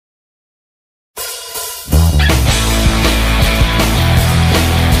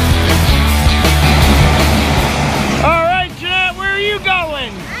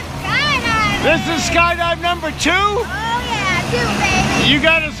2? Oh yeah, 2, baby. You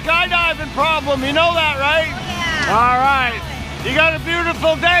got a skydiving problem, you know that, right? Oh yeah. All right. You got a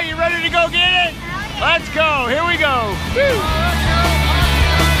beautiful day. You ready to go get it? Oh, yeah. Let's go. Here we go. Woo.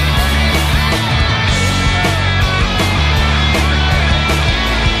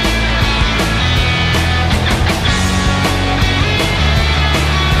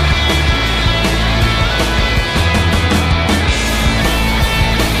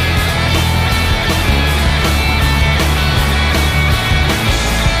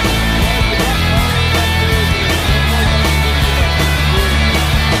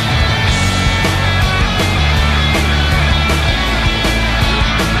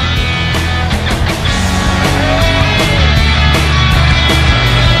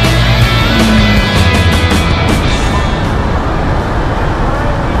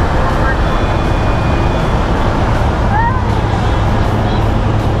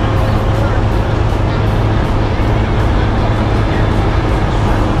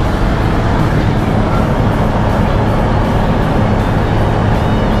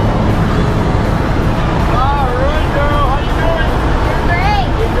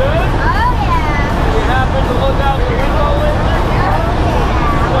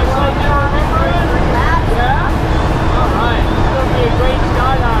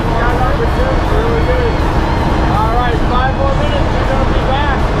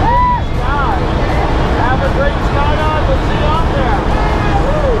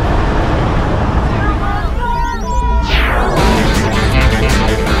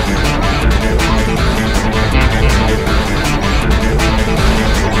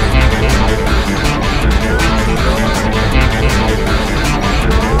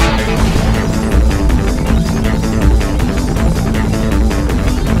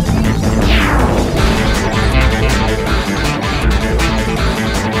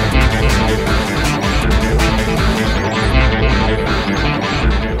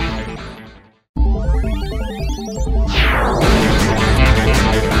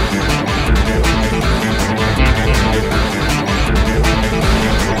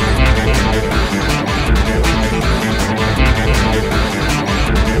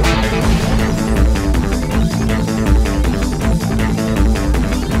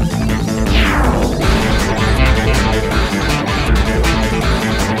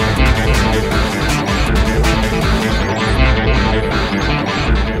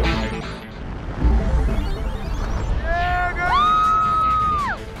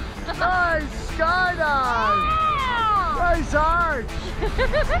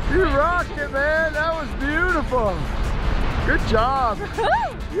 You rocked it, man. That was beautiful. Good job.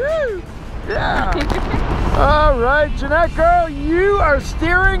 Woo. Yeah. All right, Janette, girl, you are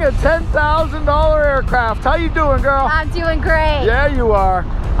steering a $10,000 aircraft. How you doing, girl? I'm doing great. Yeah, you are.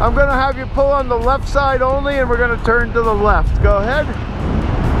 I'm gonna have you pull on the left side only, and we're gonna turn to the left. Go ahead.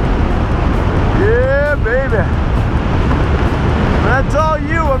 Yeah, baby. That's all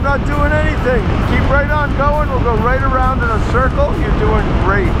you. I'm not doing anything. Keep right on going. We'll go right around in a circle. You're doing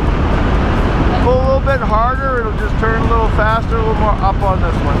great. Pull a little bit harder. It'll just turn a little faster, a little more up on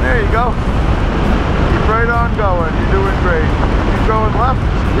this one. There you go. Keep right on going. You're doing great. Keep going left.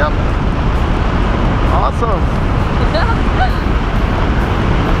 Yep. Awesome.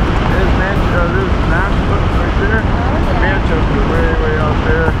 There's Nashville right there. Manchester way out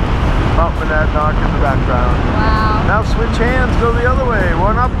there. Pumping that knock in the background. Wow. Now switch hands, go the other way.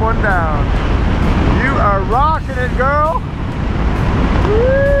 One up, one down. You are rocking it, girl.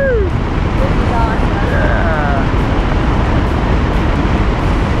 Woo! Yeah.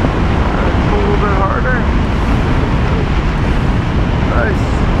 Pull a little bit harder. Nice.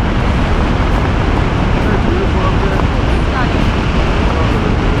 That's beautiful up there.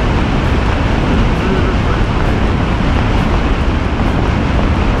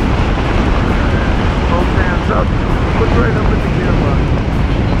 Up. Look right up at the camera.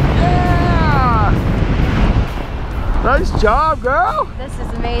 Yeah! Nice job, girl! This is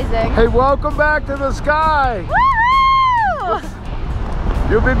amazing. Hey, welcome back to the sky! Woohoo!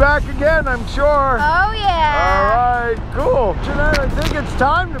 You'll be back again, I'm sure. Oh, yeah. Alright, cool. Janette, I think it's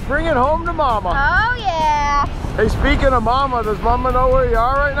time to bring it home to Mama. Oh, yeah. Hey, speaking of Mama, does Mama know where you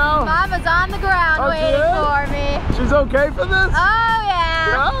are right now? Mama's on the ground waiting for me. She's okay for this? Oh,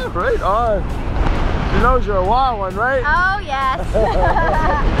 yeah. Yeah, right on. She knows you're a wild one, right? Oh, yes. Let me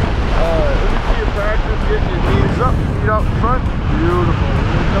see you practice getting your knees up, feet out front. Beautiful.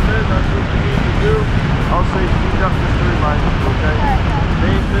 When you come in, that's what you need to do. I'll say feet up just to remind you, okay?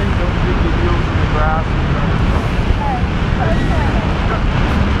 Main thing, don't dig your heels in the grass.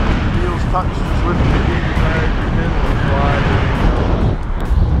 Heels touch, just lift your knees and your pin and slide.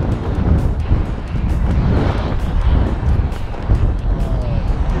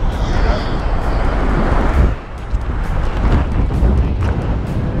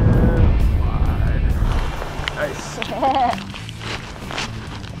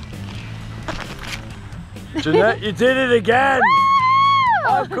 Jeanette, you did it again.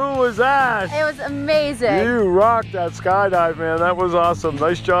 How cool was that? It was amazing. You rocked that skydive, man. That was awesome.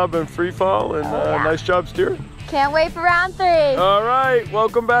 Nice job in free fall and nice job steering. Can't wait for round 3. All right,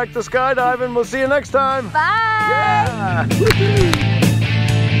 welcome back to skydiving. We'll see you next time. Bye. Yeah.